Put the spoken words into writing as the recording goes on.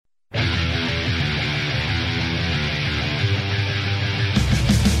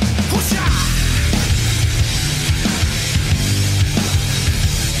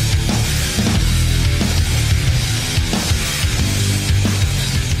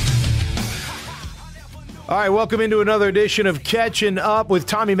All right, welcome into another edition of Catching Up with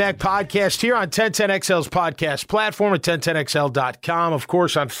Tommy Mac podcast here on 1010XL's podcast platform at 1010XL.com. Of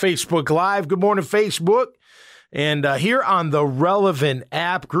course, on Facebook Live. Good morning, Facebook. And here on the Relevant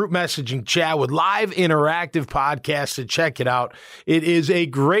app, group messaging chat with live interactive podcasts. To check it out. It is a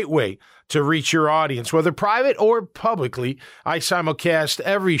great way to reach your audience, whether private or publicly. I simulcast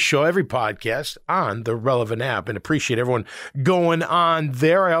every show, every podcast on the Relevant app, and appreciate everyone going on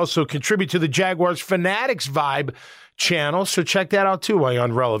there. I also contribute to the Jaguars Fanatics Vibe channel, so check that out too while you're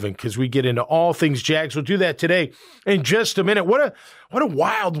on Relevant, because we get into all things Jags. We'll do that today in just a minute. What a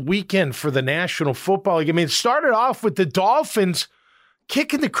wild weekend for the National Football League. I mean, it started off with the Dolphins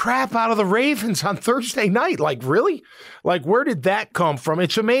kicking the crap out of the Ravens on Thursday night. Like, really? Like, where did that come from?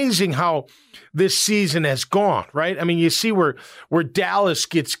 It's amazing how this season has gone, right? I mean, you see where Dallas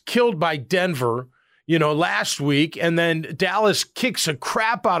gets killed by Denver, last week, and then Dallas kicks a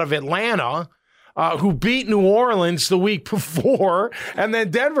crap out of Atlanta, who beat New Orleans the week before, and then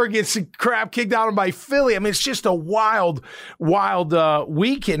Denver gets the crap kicked out of by Philly. I mean, it's just a wild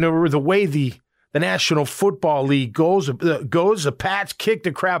weekend, the way the National Football League goes. The Pats kicked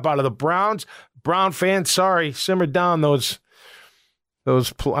the crap out of the Browns. Brown fans, sorry, simmer down those.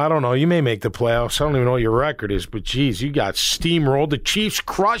 I don't know. You may make the playoffs. I don't even know what your record is, but geez, you got steamrolled. The Chiefs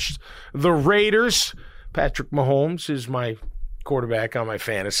crushed the Raiders. Patrick Mahomes is my quarterback on my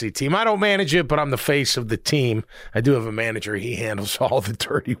fantasy team. I don't manage it, but I'm the face of the team. I do have a manager. He handles all the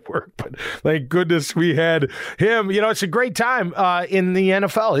dirty work, but thank goodness we had him. It's a great time in the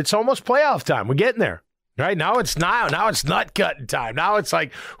NFL. It's almost playoff time. We're getting there. Right now it's nut cutting time. Now it's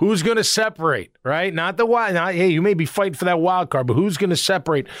like, who's going to separate, right? Not the wild. Hey, you may be fighting for that wild card, but who's going to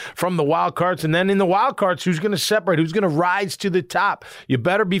separate from the wild cards? And then in the wild cards, who's going to separate? Who's going to rise to the top? You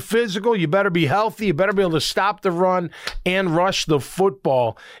better be physical. You better be healthy. You better be able to stop the run and rush the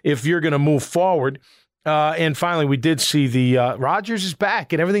football if you're going to move forward. And finally, we did see the Rodgers is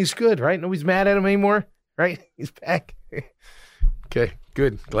back and everything's good, right? Nobody's mad at him anymore, right? He's back. Okay.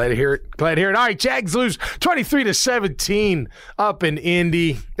 Good. Glad to hear it. All right, Jags lose 23-17 up in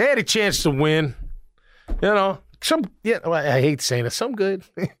Indy. They had a chance to win. I hate saying it. Some good.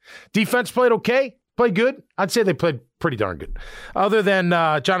 Defense played okay. Played good. I'd say they played pretty darn good. Other than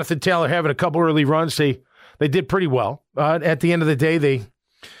Jonathan Taylor having a couple early runs, they did pretty well. At the end of the day, they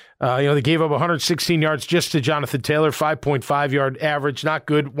gave up 116 yards just to Jonathan Taylor, 5.5 yard average. Not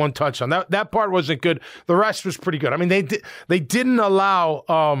good. One touchdown. That part wasn't good. The rest was pretty good. I mean, they didn't allow,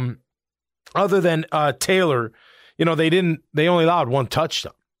 other than Taylor, they only allowed one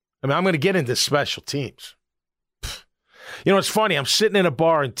touchdown. I mean, I'm going to get into special teams. It's funny. I'm sitting in a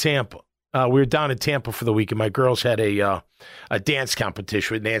bar in Tampa. We were down in Tampa for the week, and my girls had a dance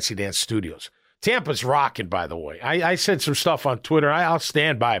competition with Nancy Dance Studios. Tampa's rocking, by the way. I said some stuff on Twitter. I'll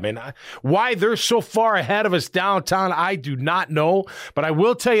stand by it, man. Why they're so far ahead of us downtown, I do not know. But I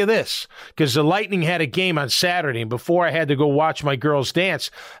will tell you this, because the Lightning had a game on Saturday, and before I had to go watch my girls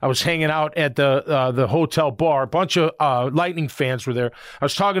dance, I was hanging out at the hotel bar. A bunch of Lightning fans were there. I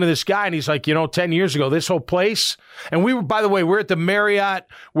was talking to this guy, and he's like, 10 years ago, this whole place, and we were, by the way, we're at the Marriott,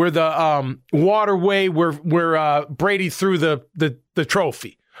 where the waterway where Brady threw the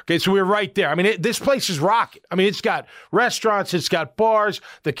trophy. Okay, so we're right there. I mean, this place is rocking. I mean, it's got restaurants, it's got bars,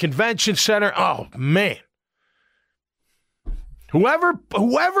 the convention center. Oh, man. Whoever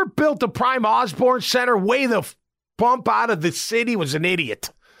built the Prime Osborne Center way the bump out of the city was an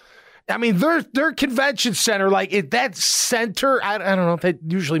idiot. I mean, their convention center, that center, I don't know if that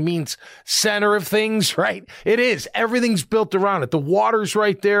usually means center of things, right? It is. Everything's built around it. The water's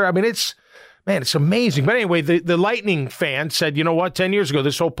right there. I mean, it's amazing. But anyway, the Lightning fan said, you know what, 10 years ago,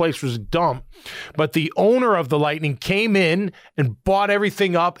 this whole place was dumb. But the owner of the Lightning came in and bought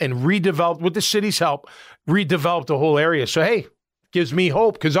everything up and redeveloped, with the city's help, redeveloped the whole area. So, hey, gives me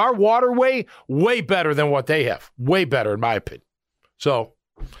hope, because our waterway, way better than what they have. Way better, in my opinion. So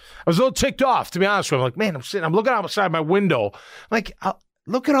I was a little ticked off, to be honest with you. I'm like, man, I'm looking outside my window. I'm like,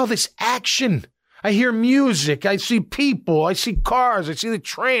 look at all this action. I hear music. I see people. I see cars. I see the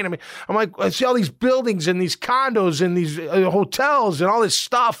train. I mean, I'm like, I see all these buildings and these condos and these hotels and all this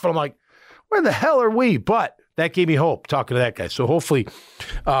stuff. And I'm like, where the hell are we? But that gave me hope talking to that guy. So hopefully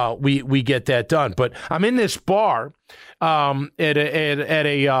we get that done. But I'm in this bar at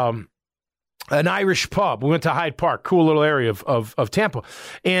a an Irish pub. We went to Hyde Park, cool little area of Tampa.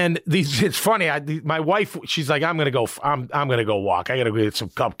 And it's funny. My wife, she's like, I'm gonna go walk. I gotta go get some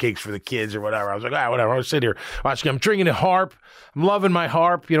cupcakes for the kids or whatever. I was like, whatever. I'll sit here watching. I'm drinking a Harp. I'm loving my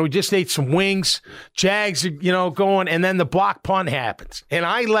Harp. We just ate some wings. Jags, going, and then the block punt happens, and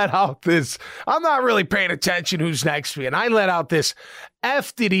I let out this. I'm not really paying attention who's next to me, and I let out this.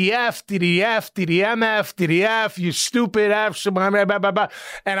 F, did he F, did he F, did he MF, did he F, you stupid F,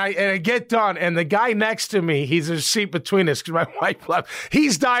 and I get done, and the guy next to me, he's a seat between us because my wife left,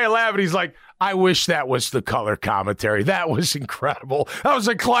 he's dying laughing, he's like, I wish that was the color commentary. That was incredible. That was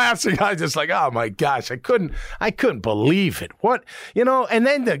a classic. I was just like, oh my gosh, I couldn't believe it. What, and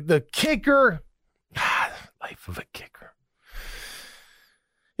then the kicker, life of a kicker.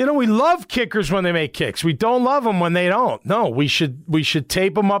 We love kickers when they make kicks. We don't love them when they don't. No, we should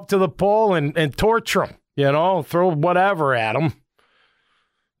tape them up to the pole and torture them, throw whatever at them.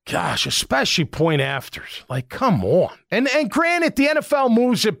 Gosh, especially point afters. Like, come on. And granted, the NFL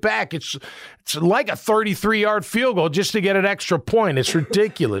moves it back. It's like a 33-yard field goal just to get an extra point. It's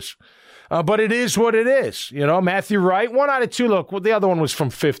ridiculous. But it is what it is. Matthew Wright, 1 out of 2. Look, the other one was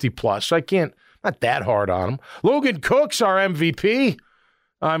from 50+. So not that hard on him. Logan Cooks, our MVP.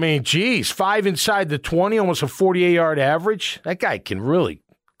 I mean, geez, 5 inside the 20, almost a 48-yard average. That guy can really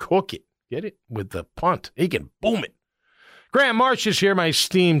cook it. Get it with the punt. He can boom it. Graham Marsh is here, my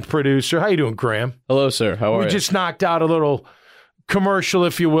esteemed producer. How you doing, Graham? Hello, sir. How are you? We just knocked out a little commercial,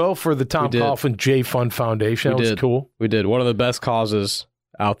 if you will, for the Tom Coughlin J Fund Foundation. That was cool. We did. One of the best causes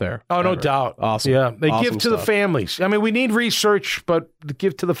out there. Oh, no doubt. Awesome. Yeah, they awesome give to the families. I mean, we need research, but the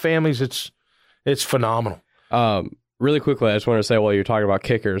give to the families, it's phenomenal. Really quickly, I just want to say while you're talking about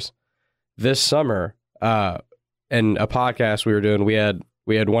kickers, this summer, in a podcast we were doing, we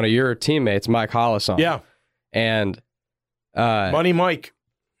had one of your teammates, Mike Hollis, on. Yeah. And Money Mike.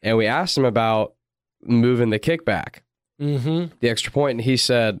 And we asked him about moving the kickback, the extra point, and he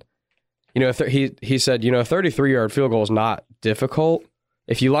said, he said, a 33-yard field goal is not difficult.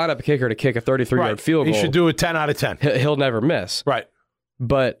 If you line up a kicker to kick a 33-yard field goal, he should do a 10 out of 10. He'll never miss. Right.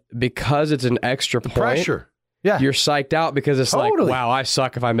 But because it's an extra point, pressure. Yeah. You're psyched out because it's like, wow, I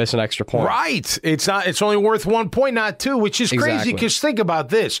suck if I miss an extra point. Right. It's only worth 1 point, not 2, which is crazy because think about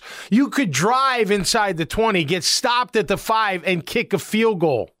this. You could drive inside the 20, get stopped at the 5, and kick a field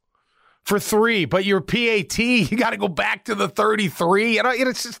goal for 3, but your PAT, you got to go back to the 33.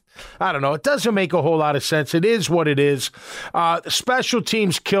 It's just, I don't know. It doesn't make a whole lot of sense. It is what it is. Special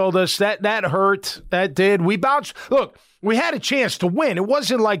teams killed us. That hurt. That did. We bounced. Look. We had a chance to win. It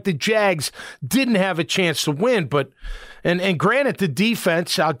wasn't like the Jags didn't have a chance to win, but and granted, the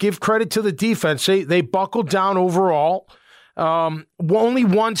defense, I'll give credit to the defense. They buckled down overall. Only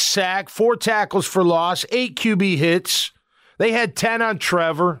 1 sack, 4 tackles for loss, 8 QB hits. They had 10 on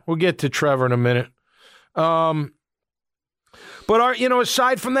Trevor. We'll get to Trevor in a minute. But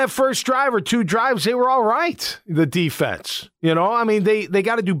aside from that first drive or 2 drives, they were all right. The defense, I mean, they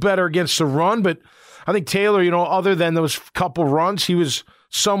got to do better against the run, but I think Taylor, other than those couple runs, he was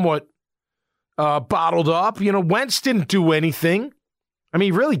somewhat bottled up. Wentz didn't do anything. I mean,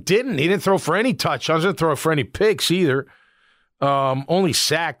 he really didn't. He didn't throw for any touchdowns. Didn't throw for any picks either. Only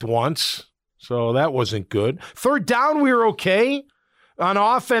sacked once, so that wasn't good. Third down, we were okay. On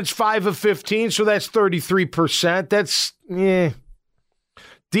offense, 5 of 15, so that's 33%. That's,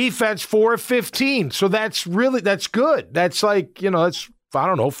 Defense, 4 of 15, so that's good. That's like, that's,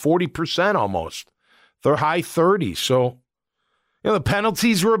 40% almost. They're high 30s. So, the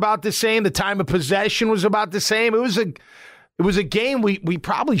penalties were about the same. The time of possession was about the same. It was a game we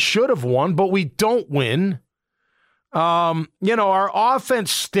probably should have won, but we don't win. Our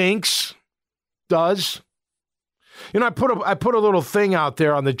offense stinks. Does. I put a little thing out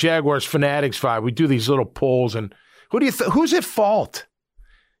there on the Jaguars Fanatics vibe. We do these little polls, and who's at fault?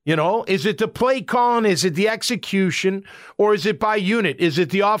 Is it the play calling? Is it the execution? Or is it by unit? Is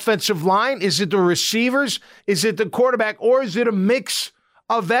it the offensive line? Is it the receivers? Is it the quarterback? Or is it a mix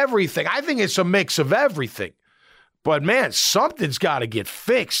of everything? I think it's a mix of everything. But, man, something's got to get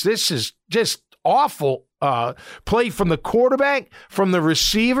fixed. This is just awful play from the quarterback, from the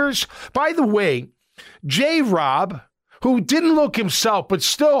receivers. By the way, J-Rob, who didn't look himself but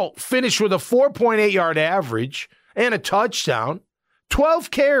still finished with a 4.8-yard average and a touchdown,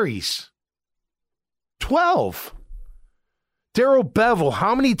 12 carries. 12. Darrell Bevell,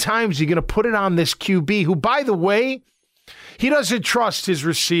 how many times are you going to put it on this QB who, by the way, he doesn't trust his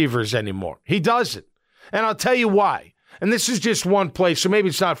receivers anymore. He doesn't. And I'll tell you why. And this is just one play, so maybe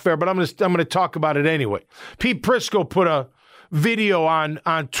it's not fair, but I'm going to talk about it anyway. Pete Prisco put a video on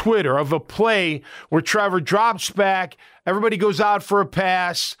Twitter of a play where Trevor drops back, everybody goes out for a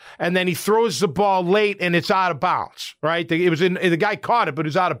pass, and then he throws the ball late and it's out of bounds, right? The guy caught it, but it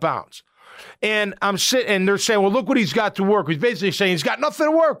was out of bounds. And I'm sitting, and they're saying, well, look what he's got to work with. He's basically saying he's got nothing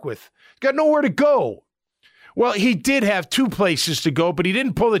to work with. He's got nowhere to go. Well, he did have 2 places to go, but he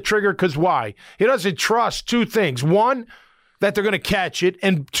didn't pull the trigger because why? He doesn't trust 2 things. 1, that they're going to catch it,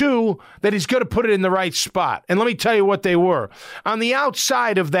 and 2, that he's going to put it in the right spot. And let me tell you what they were. On the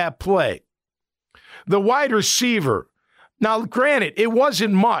outside of that play, the wide receiver, now granted, it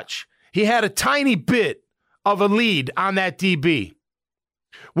wasn't much. He had a tiny bit of a lead on that DB.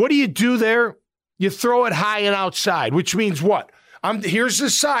 What do you do there? You throw it high and outside, which means what? Here's the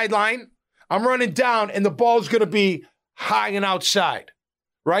sideline. I'm running down, and the ball's going to be high and outside,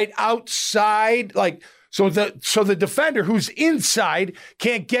 right? Outside, like, so the defender who's inside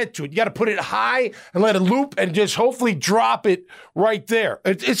can't get to it. You got to put it high and let it loop and just hopefully drop it right there.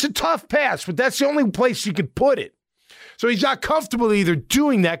 It's a tough pass, but that's the only place you can put it. So he's not comfortable either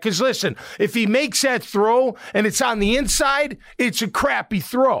doing that because, listen, if he makes that throw and it's on the inside, it's a crappy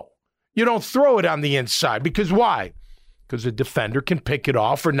throw. You don't throw it on the inside because why? Because the defender can pick it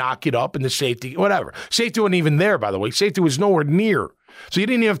off or knock it up and the safety, whatever. Safety wasn't even there, by the way. Safety was nowhere near. So you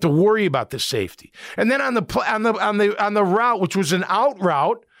didn't even have to worry about the safety. And then on the route, which was an out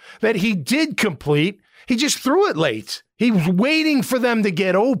route that he did complete, he just threw it late. He was waiting for them to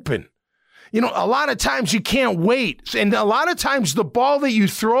get open. You know, a lot of times you can't wait. And a lot of times the ball that you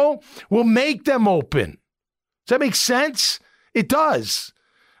throw will make them open. Does that make sense? It does.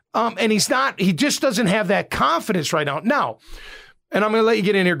 And he just doesn't have that confidence right now. Now, and I'm going to let you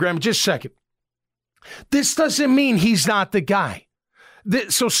get in here, Graham, just a second. This doesn't mean he's not the guy.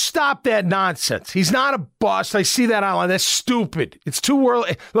 So stop that nonsense. He's not a bust. I see that online. That's stupid. It's too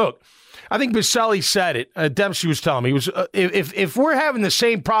early. Look, I think Baselli said it. Dempsey was telling me, if we're having the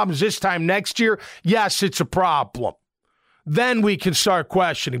same problems this time next year, yes, it's a problem. Then we can start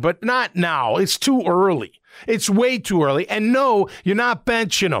questioning, but not now. It's too early. It's way too early. And no, you're not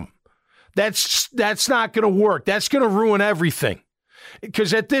benching him. That's not going to work. That's going to ruin everything.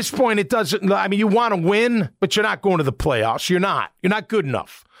 Because at this point, it doesn't, I mean, you want to win, but you're not going to the playoffs. You're not. You're not good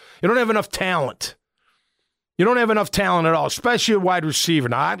enough. You don't have enough talent. You don't have enough talent at all, especially a wide receiver.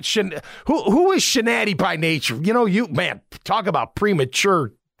 Now, who is Shinati by nature? You know, man, talk about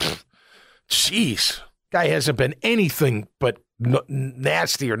premature. Jeez. Guy hasn't been anything but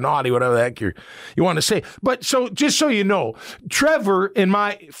nasty or naughty, whatever the heck you want to say. But so just so you know, Trevor,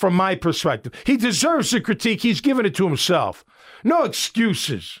 from my perspective, he deserves the critique. He's given it to himself. No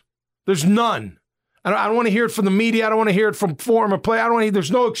excuses. There's none. I don't want to hear it from the media. I don't want to hear it from former play.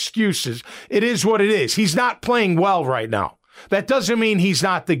 There's no excuses. It is what it is. He's not playing well right now. That doesn't mean he's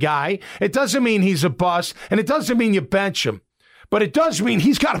not the guy. It doesn't mean he's a bust. And it doesn't mean you bench him. But it does mean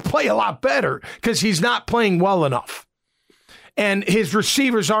he's got to play a lot better because he's not playing well enough. And his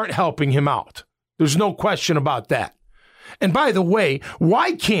receivers aren't helping him out. There's no question about that. And by the way,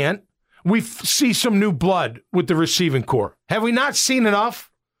 why can't we see some new blood with the receiving corps? Have we not seen enough?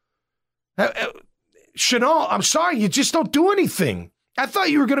 Shenault, I'm sorry, you just don't do anything. I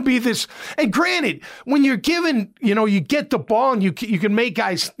thought you were going to be this. And granted, when you're given, you get the ball and you can make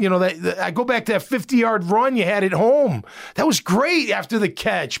guys, I go back to that 50-yard run you had at home. That was great after the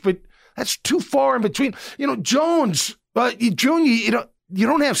catch, but that's too far in between. Jones, Junior, you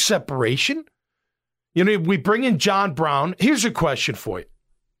don't have separation. We bring in John Brown. Here's a question for you.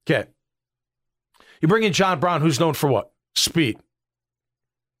 Okay. You bring in John Brown, who's known for what? Speed.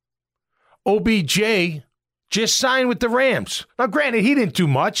 OBJ just signed with the Rams. Now, granted, he didn't do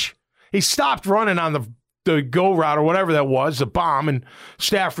much. He stopped running on the go route or whatever that was, the bomb, and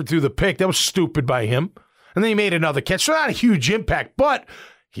Stafford threw the pick. That was stupid by him. And then he made another catch. So not a huge impact, but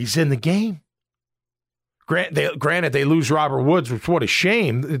he's in the game. Granted, they lose Robert Woods, which what a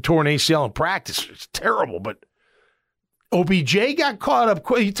shame. They tore an ACL in practice. It's terrible, but OBJ got caught up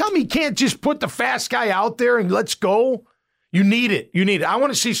quick. You tell me you can't just put the fast guy out there and let's go? You need it. I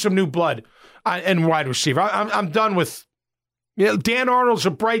want to see some new blood and wide receiver. I'm done with Dan Arnold's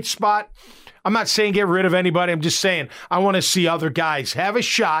a bright spot. I'm not saying get rid of anybody. I'm just saying I want to see other guys have a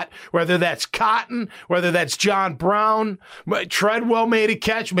shot, whether that's Cotton, whether that's John Brown. Treadwell made a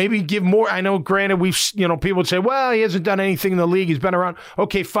catch. Maybe give more. I know, granted, people would say, well, he hasn't done anything in the league. He's been around.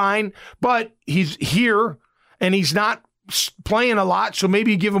 Okay, fine. But he's here, and he's not playing a lot, so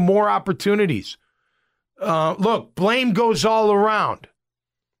maybe you give him more opportunities. Look, blame goes all around.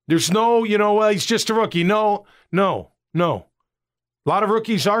 There's no, well, he's just a rookie. No. A lot of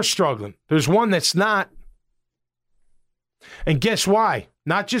rookies are struggling. There's one that's not. And guess why?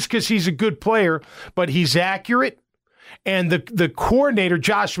 Not just because he's a good player, but he's accurate. And the coordinator,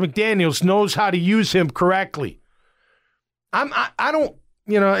 Josh McDaniels, knows how to use him correctly. I don't,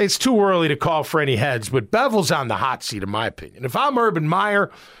 it's too early to call for any heads, but Bevel's on the hot seat, in my opinion. If I'm Urban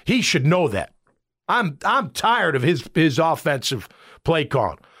Meyer, he should know that. I'm tired of his offensive play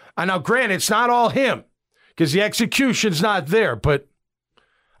calling. Now, granted, it's not all him because the execution's not there, but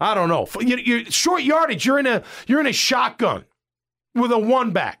I don't know. You're short yardage. You're in a shotgun with a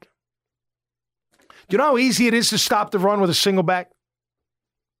one back. Do you know how easy it is to stop the run with a single back?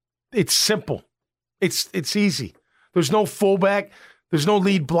 It's simple. It's easy. There's no fullback. There's no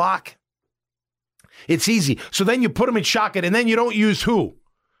lead block. It's easy. So then you put them in shotgun, and then you don't use who?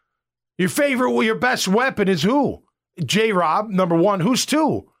 Your best weapon is who? J-Rob, number one. Who's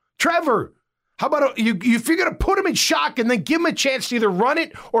two? Trevor. How about if you're going to put him in shotgun, then give him a chance to either run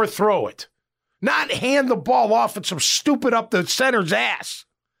it or throw it. Not hand the ball off at some stupid up the center's ass.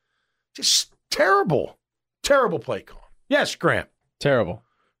 Just terrible. Terrible play call. Yes, Graham. Terrible.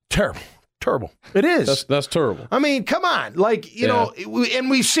 It is. That's terrible. I mean, come on. And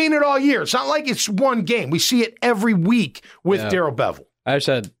we've seen it all year. It's not like it's one game. We see it every week with Darrell Bevell. I just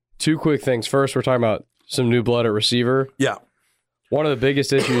had two quick things. First, we're talking about some new blood at receiver. Yeah. One of the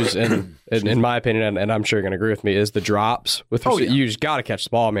biggest issues, in my opinion, and I'm sure you're going to agree with me, is the drops. You just got to catch the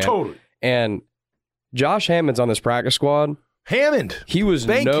ball, man. Totally. And Josh Hammond's on this practice squad. Hammond. He was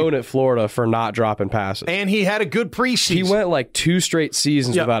known at Florida for not dropping passes. And he had a good preseason. He went like 2 straight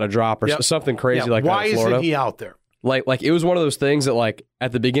seasons without a drop or something crazy like that at Florida. Why isn't he out there? Like it was one of those things that like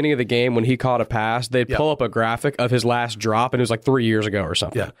at the beginning of the game when he caught a pass, they'd pull up a graphic of his last drop and it was like 3 years ago or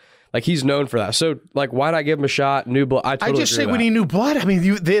something. Yeah. Like he's known for that. So like why not give him a shot? New blood. I just say we need new blood. I mean,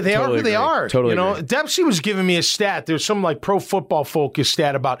 they totally are who they are. Totally agree. Dempsey was giving me a stat. There's some like Pro Football Focus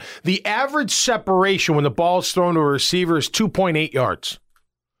stat about the average separation when the ball is thrown to a receiver is 2.8 yards.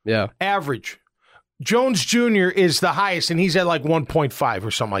 Yeah. Average. Jones Jr. is the highest, and he's at like 1.5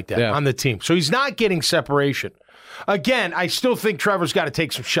 or something like that on the team. So he's not getting separation. Again, I still think Trevor's got to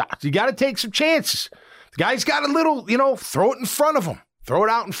take some shots. You got to take some chances. The guy's got a little, throw it in front of him. Throw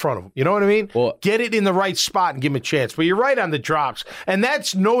it out in front of him. You know what I mean? Well, get it in the right spot and give him a chance. But you're right on the drops, and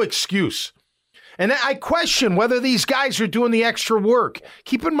that's no excuse. And I question whether these guys are doing the extra work.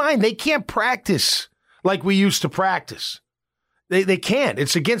 Keep in mind, they can't practice like we used to practice. They can't.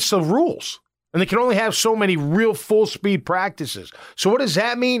 It's against the rules. And they can only have so many real full-speed practices. So what does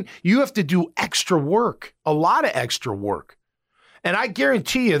that mean? You have to do extra work, a lot of extra work. And I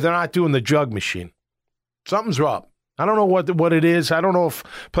guarantee you they're not doing the jug machine. Something's up. I don't know what it is. I don't know if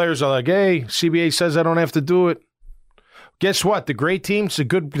players are like, hey, CBA says I don't have to do it. Guess what? The great teams, the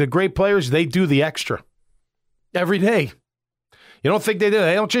great players, they do the extra every day. You don't think they do?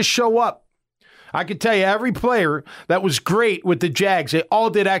 They don't just show up. I can tell you every player that was great with the Jags, they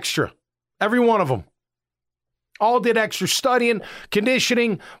all did extra. Every one of them. All did extra studying,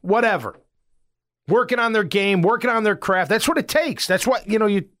 conditioning, whatever. Working on their game, working on their craft. That's what it takes. That's what,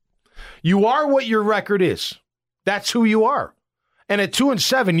 you are what your record is. That's who you are. And at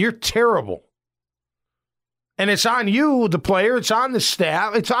 2-7, you're terrible. And it's on you, the player. It's on the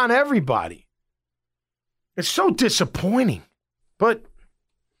staff. It's on everybody. It's so disappointing. But,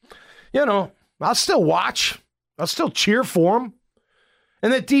 I'll still watch. I'll still cheer for them.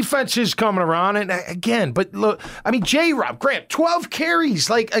 And the defense is coming around. And again, but look, I mean, J-Rob, Grant, 12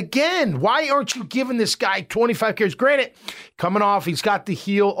 carries. Like, again, why aren't you giving this guy 25 carries? Granted, coming off, he's got the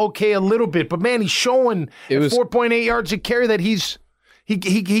heel, okay, a little bit. But, man, he's showing at 4.8 yards a carry that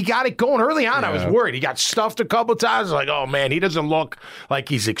he got it going early on. Yeah. I was worried. He got stuffed a couple times. Like, oh, man, he doesn't look like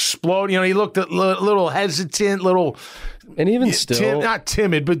he's exploding. He looked a little hesitant, and even still, not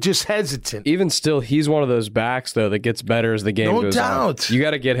timid, but just hesitant. Even still, he's one of those backs, though, that gets better as the game goes on. No doubt. You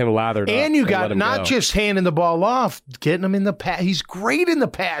got to get him lathered up. And you got not just handing the ball off, getting him in the pass. He's great in the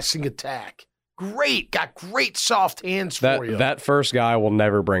passing attack. Great. Got great soft hands for you. That first guy will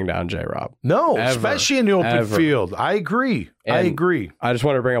never bring down J-Rob. No, especially in the open field. I agree. I just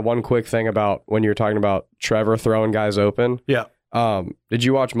want to bring up one quick thing about when you were talking about Trevor throwing guys open. Yeah. Did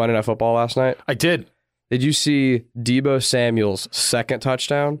you watch Monday Night Football last night? I did. Did you see Deebo Samuel's second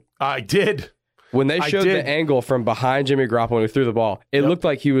touchdown? I did. When they showed the angle from behind Jimmy Garoppolo when he threw the ball, it looked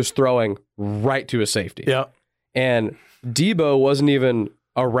like he was throwing right to a safety. Yeah. And Deebo wasn't even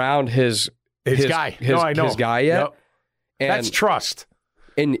around his guy. His guy yet. Yep. And that's trust.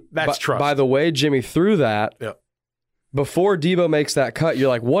 And that's trust. By the way Jimmy threw that, before Deebo makes that cut, you're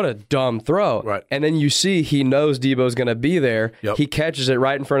like, what a dumb throw. Right. And then you see he knows Deebo's going to be there. Yep. He catches it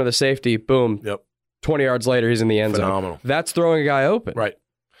right in front of the safety. Boom. Yep. 20 yards later, he's in the end Phenomenal. zone. That's throwing a guy open. Right.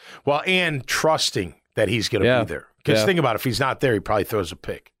 Well, and trusting that he's going to be there. Because think about it, if he's not there, he probably throws a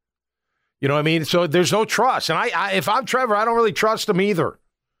pick. You know what I mean? So there's no trust. And I if I'm Trevor, I don't really trust him either.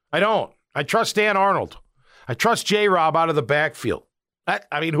 I don't. I trust Dan Arnold. I trust J-Rob out of the backfield.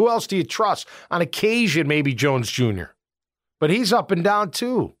 I mean, who else do you trust? On occasion, maybe Jones Jr. But he's up and down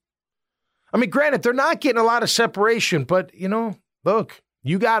too. I mean, granted, they're not getting a lot of separation, but, look,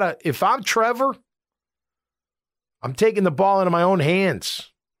 you got to, if I'm Trevor, I'm taking the ball into my own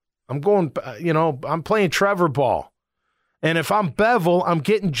hands. I'm going, I'm playing Trevor ball. And if I'm Bevel, I'm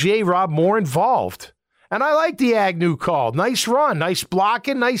getting J-Rob more involved. And I like the Agnew call. Nice run, nice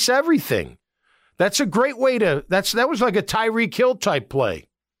blocking, nice everything. That's a great way that was like a Tyreek Hill type play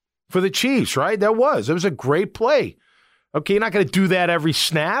for the Chiefs, right? That was a great play. Okay, you're not going to do that every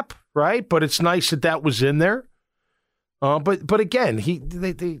snap, right? But it's nice that was in there. But again,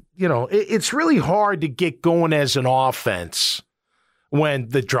 it's really hard to get going as an offense when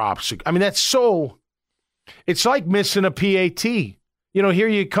the drops. I mean, it's like missing a PAT. Here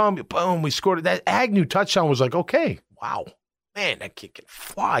you come, boom, we scored. That Agnew touchdown was like, okay, wow. Man, that kid can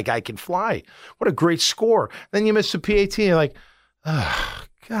fly. Guy can fly. What a great score. Then you miss the PAT, and you're like, oh,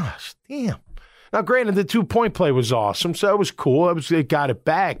 gosh, damn. Now, granted, the 2-point play was awesome, so it was cool. They got it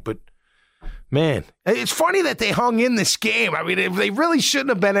back, but, man, it's funny that they hung in this game. I mean, they really shouldn't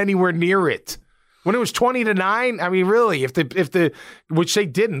have been anywhere near it. When it was 20-9, I mean, really, which they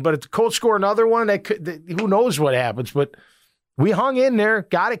didn't, but if the Colts score another one, who knows what happens. But we hung in there,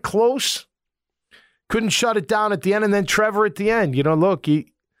 got it close. Couldn't shut it down at the end, and then Trevor at the end. Look, you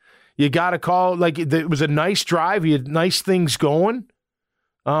got to call, it was a nice drive. You had nice things going,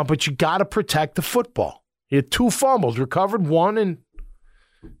 but you got to protect the football. He had 2 fumbles, recovered 1, and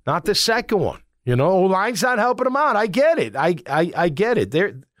not the second one. O-line's not helping him out. I get it. I get it.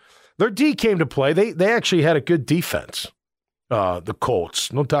 Their D came to play. They actually had a good defense, the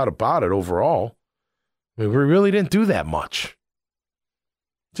Colts. No doubt about it overall. I mean, we really didn't do that much.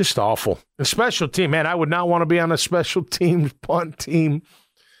 Just awful. A special team, man, I would not want to be on a special team punt team.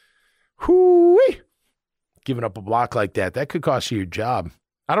 Hoo-wee. Giving up a block like that could cost you your job.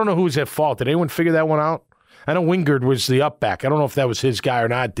 I don't know who was at fault. Did anyone figure that one out? I know Wingard was the up back. I don't know if that was his guy or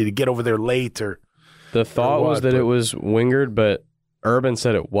not. Did he get over there late or? The thought was that it was Wingard, but Urban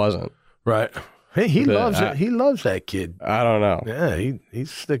said it wasn't. Right. Hey, he loves it. He loves that kid. I don't know. Yeah, he's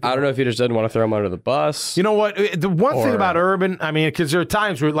sticking. I don't know if he just doesn't want to throw him under the bus. You know what? The one thing about Urban, I mean, because there are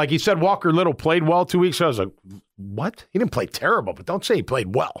times where, like he said, Walker Little played well 2 weeks ago. I was like, what? He didn't play terrible, but don't say he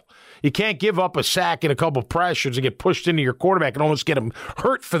played well. You can't give up a sack and a couple pressures and get pushed into your quarterback and almost get him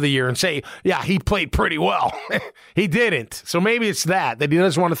hurt for the year and say, yeah, he played pretty well. He didn't. So maybe it's that he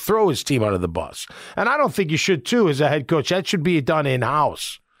doesn't want to throw his team under the bus. And I don't think you should, too, as a head coach. That should be done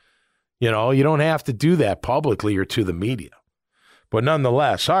in-house. You don't have to do that publicly or to the media. But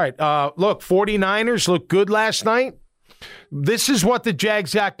nonetheless, all right, look, 49ers looked good last night. This is what the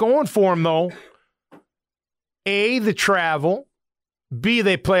Jags got going for them, though. A, the travel. B,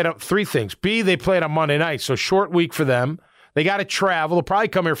 they played up 3 things. B, they played on Monday night, so short week for them. They got to travel. They'll probably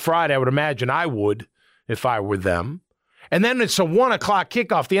come here Friday, I would imagine. I would if I were them. And then it's a 1 o'clock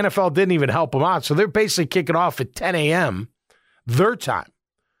kickoff. The NFL didn't even help them out, so they're basically kicking off at 10 a.m. their time.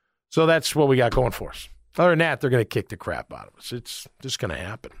 So that's what we got going for us. Other than that, they're going to kick the crap out of us. It's just going to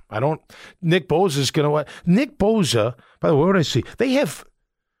happen. Nick Bosa is going to what? Nick Bosa, by the way, what did I see?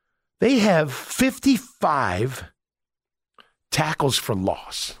 They have 55 tackles for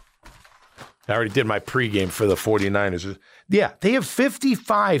loss. I already did my pregame for the 49ers. Yeah, they have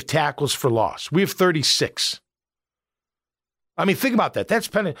 55 tackles for loss. We have 36. I mean, think about that. That's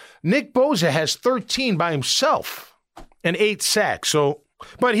Nick Bosa has 13 by himself and 8 sacks. So,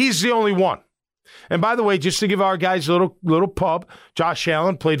 but he's the only one. And by the way, just to give our guys a little pub, Josh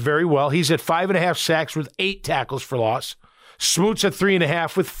Allen played very well. He's at 5.5 sacks with 8 tackles for loss. Smoot's at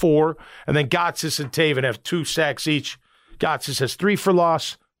 3.5 with 4. And then Gotsis and Taven have 2 sacks each. Gotsis has 3 for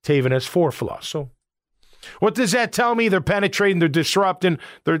loss. Taven has 4 for loss. So what does that tell me? They're penetrating, they're disrupting,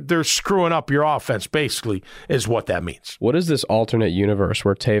 they're screwing up your offense, basically, is what that means. What is this alternate universe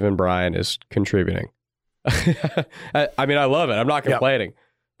where Taven Bryan is contributing? I mean, I love it. I'm not complaining. Yep.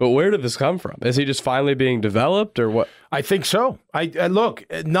 But where did this come from? Is he just finally being developed or what? I think so. I look,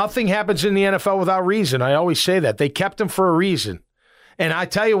 nothing happens in the NFL without reason. I always say that. They kept him for a reason. And I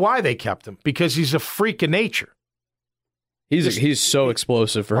tell you why they kept him. Because he's a freak of nature. He's so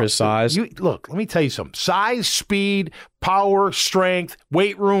explosive for his size. Look, let me tell you something. Size, speed, power, strength,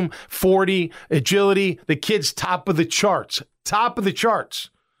 weight room, 40, agility. The kid's top of the charts. Top of the charts.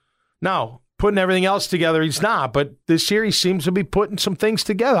 Now, putting everything else together, he's not. But this year, he seems to be putting some things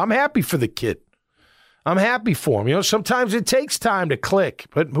together. I'm happy for the kid. I'm happy for him. You know, sometimes it takes time to click.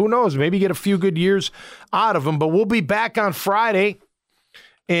 But who knows? Maybe get a few good years out of him. But we'll be back on Friday.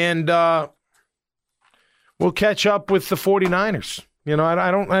 And we'll catch up with the 49ers.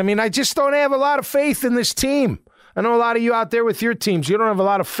 I just don't have a lot of faith in this team. I know a lot of you out there with your teams, you don't have a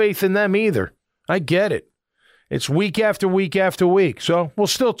lot of faith in them either. I get it. It's week after week after week. So we'll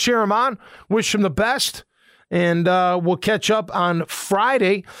still cheer them on, wish them the best, and we'll catch up on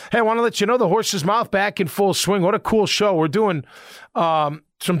Friday. Hey, I want to let you know the Horse's Mouth back in full swing. What a cool show. We're doing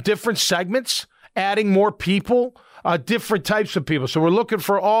some different segments, adding more people. Different types of people. So we're looking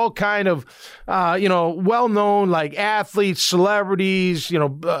for all kind of, well-known like athletes, celebrities,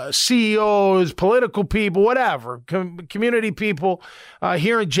 CEOs, political people, whatever, community people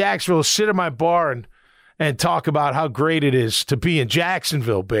here in Jacksonville. Sit at my bar and talk about how great it is to be in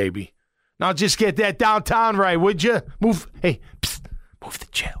Jacksonville, baby. Now just get that downtown right, would you? Move the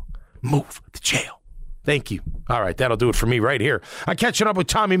jail. Move the jail. Thank you. All right, that'll do it for me right here. I'm catching up with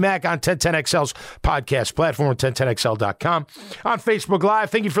Tommy Mack on 1010XL's podcast platform at 1010XL.com. On Facebook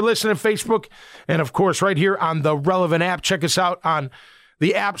Live. Thank you for listening to Facebook. And, of course, right here on the relevant app. Check us out on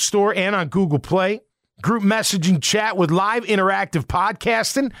the App Store and on Google Play. Group messaging chat with live interactive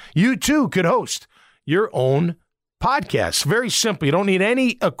podcasting. You, too, could host your own podcast. Very simple. You don't need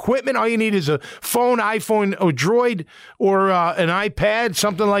any equipment. All you need is a phone, iPhone, or Droid, or an iPad,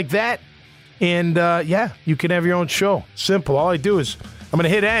 something like that. And, you can have your own show. Simple. All I do is I'm going to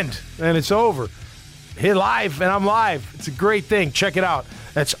hit end, and it's over. Hit live, and I'm live. It's a great thing. Check it out.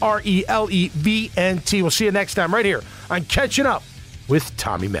 That's RELEVNT. We'll see you next time right here on Catching Up with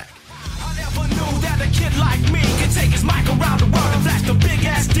Tommy Mack. I never knew that a kid like